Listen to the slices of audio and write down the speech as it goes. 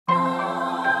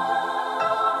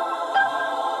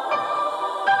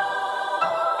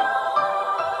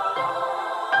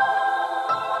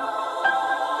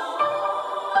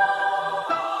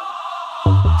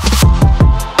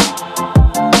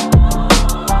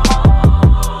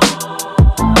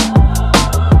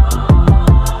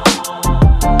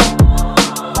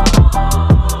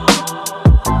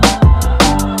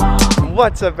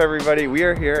What's up, everybody? We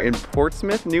are here in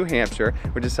Portsmouth, New Hampshire,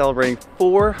 which is celebrating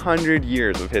 400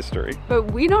 years of history.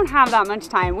 But we don't have that much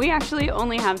time. We actually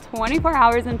only have 24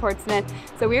 hours in Portsmouth,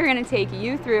 so we are going to take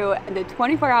you through the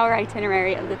 24-hour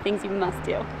itinerary of the things you must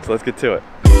do. So let's get to it.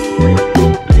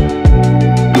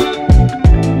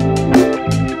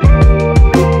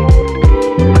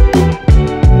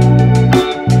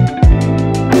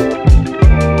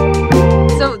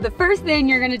 First thing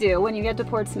you're gonna do when you get to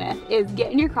Portsmouth is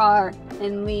get in your car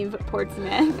and leave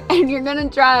Portsmouth, and you're gonna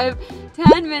drive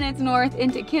 10 minutes north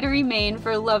into Kittery, Maine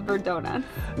for Lovebirds Donuts.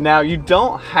 Now, you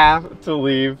don't have to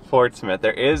leave Portsmouth.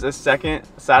 There is a second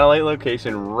satellite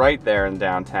location right there in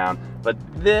downtown, but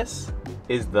this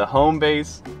is the home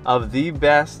base of the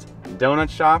best donut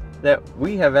shop that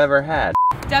we have ever had.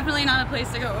 Definitely not a place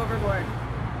to go overboard.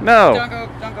 No.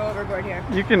 Don't go overboard here.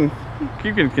 You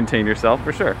can contain yourself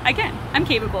for sure. I can. I'm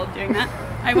capable of doing that.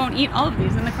 I won't eat all of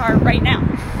these in the car right now.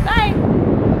 Bye.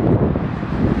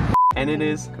 And it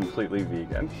is completely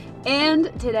vegan.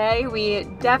 And today we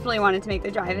definitely wanted to make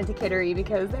the drive into Kittery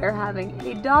because they're having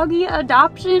a doggy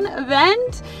adoption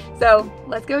event. So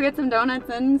let's go get some donuts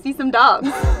and see some dogs.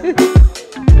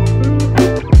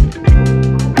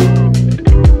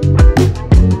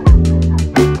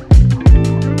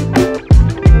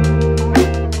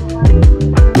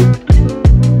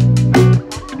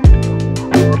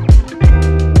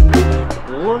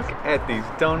 At these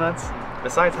donuts,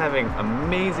 besides having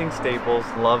amazing staples,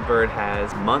 Lovebird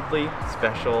has monthly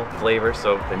special flavors,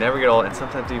 so they never get old, and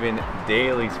sometimes even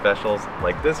daily specials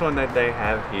like this one that they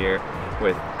have here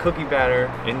with cookie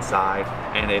batter inside,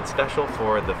 and it's special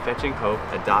for the Fetching Hope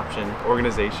Adoption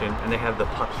Organization, and they have the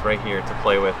pups right here to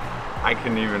play with. I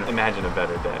couldn't even imagine a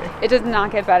better day. It does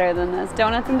not get better than this.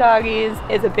 Donuts and doggies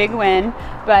is a big win,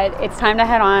 but it's time to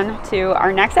head on to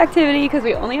our next activity because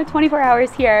we only have 24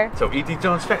 hours here. So eat these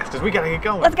donuts fast because we gotta get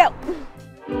going. Let's go.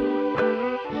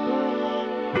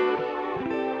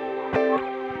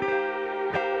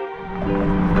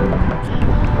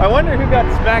 I wonder who got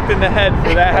smacked in the head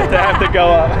for that to have to go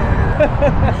up.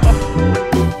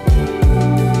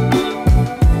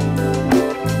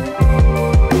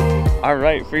 All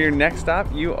right, for your next stop,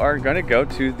 you are gonna go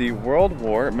to the World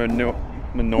War Memorial.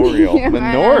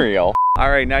 Memorial. All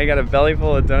right, now you got a belly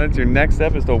full of donuts. Your next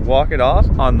step is to walk it off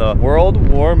on the World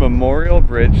War Memorial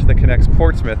Bridge that connects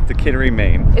Portsmouth to Kittery,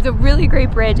 Maine. It's a really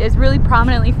great bridge. It's really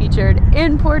prominently featured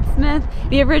in Portsmouth.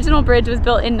 The original bridge was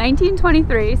built in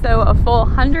 1923, so a full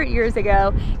 100 years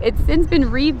ago. It's since been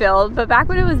rebuilt, but back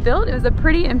when it was built, it was a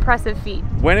pretty impressive feat.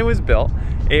 When it was built,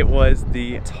 it was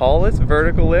the tallest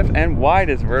vertical lift and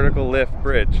widest vertical lift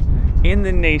bridge in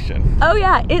the nation. Oh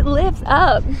yeah, it lifts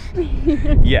up.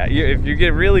 Yeah, if you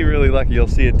get really, really lucky, you'll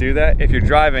see it do that. If you're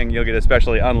driving, you'll get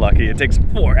especially unlucky. It takes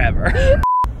forever. It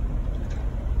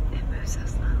moves so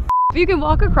slow. You can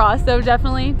walk across, so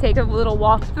definitely take a little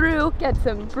walk through, get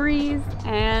some breeze,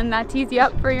 and that tees you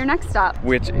up for your next stop.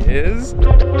 Which is...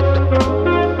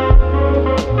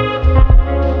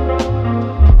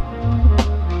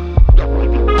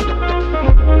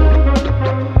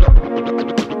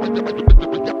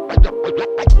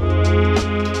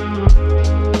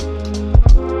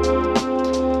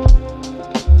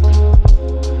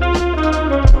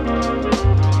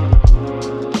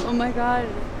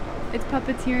 It's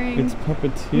puppeteering. It's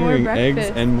puppeteering.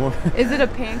 Eggs and more. Is it a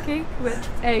pancake with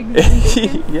eggs and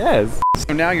bacon? Yes.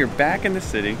 So now you're back in the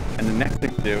city, and the next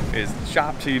thing to do is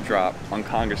shop till you drop on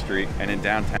Congress Street and in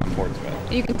downtown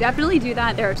Portsmouth. You can definitely do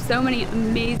that. There are so many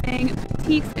amazing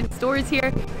boutiques and stores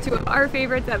here. Two of our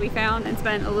favorites that we found and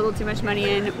spent a little too much money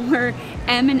in were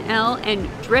M&L and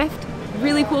Drift.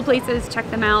 Really cool places, check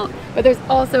them out. But there's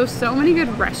also so many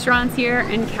good restaurants here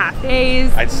and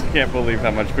cafes. I just can't believe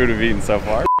how much food we've eaten so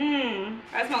far.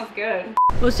 That smells good.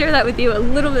 We'll share that with you a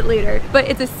little bit later, but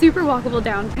it's a super walkable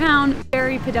downtown,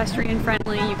 very pedestrian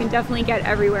friendly. You can definitely get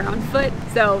everywhere on foot,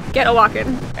 so get a walk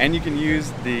in. And you can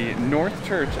use the North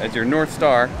Church as your North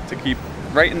Star to keep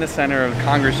right in the center of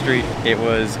Congress Street. It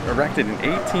was erected in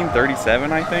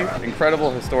 1837, I think.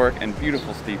 Incredible, historic, and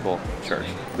beautiful steeple church.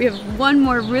 We have one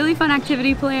more really fun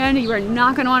activity planned. You are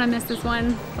not going to want to miss this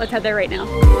one. Let's head there right now.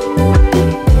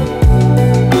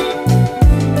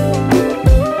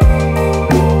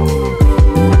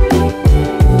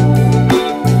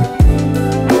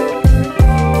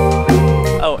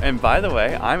 And by the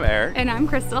way, I'm Eric. And I'm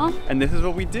Crystal. And this is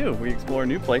what we do. We explore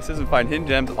new places and find hidden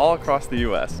gems all across the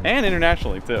US and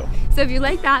internationally too. So if you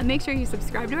like that, make sure you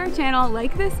subscribe to our channel,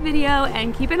 like this video,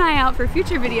 and keep an eye out for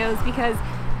future videos because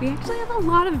we actually have a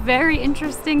lot of very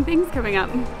interesting things coming up.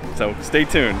 So stay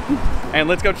tuned. And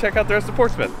let's go check out the rest of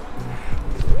Portsmouth.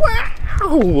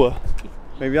 Wow!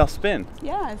 Maybe I'll spin.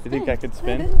 Yeah, You think I could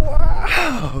spin?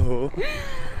 Wow.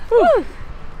 Woo.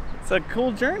 It's a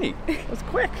cool journey. It was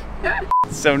quick.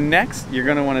 So next, you're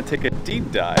going to want to take a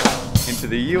deep dive into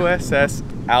the USS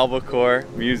Albacore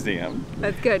Museum.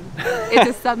 That's good. It's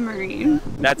a submarine.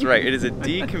 That's right. It is a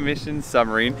decommissioned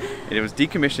submarine. It was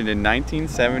decommissioned in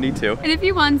 1972. And if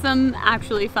you want some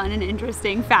actually fun and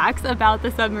interesting facts about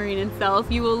the submarine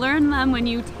itself, you will learn them when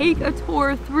you take a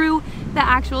tour through the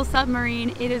actual submarine.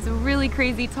 It is really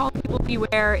crazy. Tall people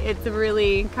beware. It's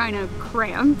really kind of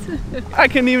cramped. I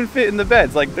couldn't even fit in the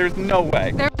beds. Like, there's no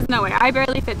way. There was no way. I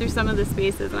barely fit through some of the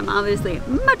spaces. I'm obviously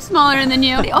much smaller than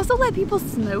you. They also let people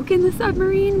smoke in the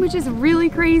submarine, which is really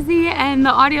crazy. And the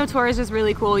audio tour is just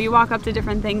really cool. You walk up to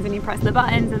different things and you press the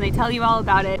buttons and they tell you all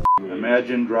about it.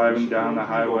 Imagine driving down the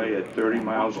highway at 30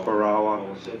 miles per hour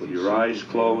with your eyes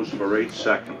closed for 8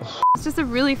 seconds. It's just a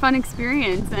really fun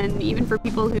experience, and even for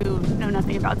people who know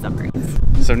nothing about submarines.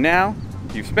 So now,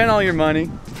 you've spent all your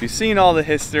money, you've seen all the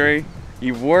history,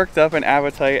 you've worked up an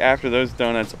appetite after those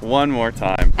donuts one more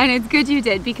time. And it's good you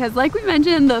did, because like we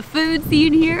mentioned, the food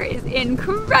scene here is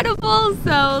incredible.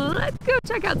 So let's go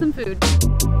check out some food.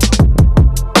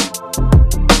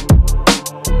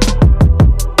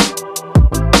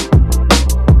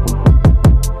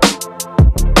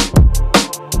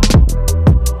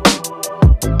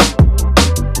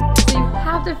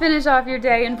 Finish off your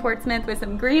day in Portsmouth with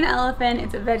some Green Elephant.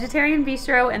 It's a vegetarian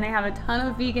bistro and they have a ton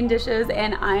of vegan dishes,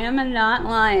 and I am not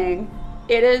lying.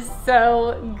 It is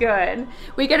so good.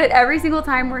 We get it every single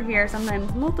time we're here,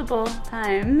 sometimes multiple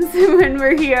times when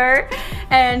we're here,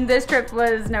 and this trip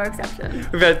was no exception.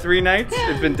 We've had 3 nights,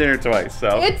 it's been dinner twice,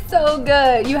 so. It's so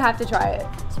good. You have to try it.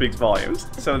 Speaks volumes.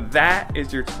 So that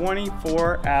is your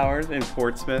 24 hours in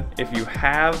Portsmouth. If you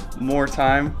have more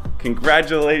time,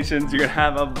 congratulations, you're gonna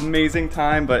have an amazing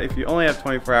time, but if you only have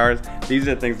 24 hours, these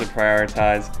are the things to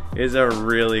prioritize. It is a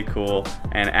really cool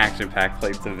and action-packed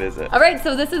place to visit. All right,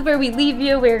 so this is where we leave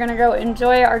you. We're gonna go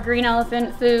enjoy our Green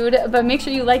Elephant food, but make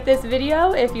sure you like this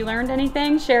video if you learned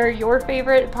anything. Share your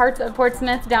favorite parts of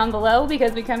Portsmouth down below,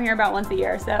 because we come here about once a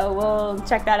year, so we'll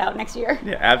check that out next year.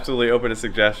 Yeah, absolutely open to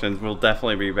suggestions. We'll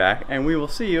definitely be back, and we will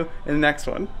see you in the next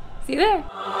one. See you there.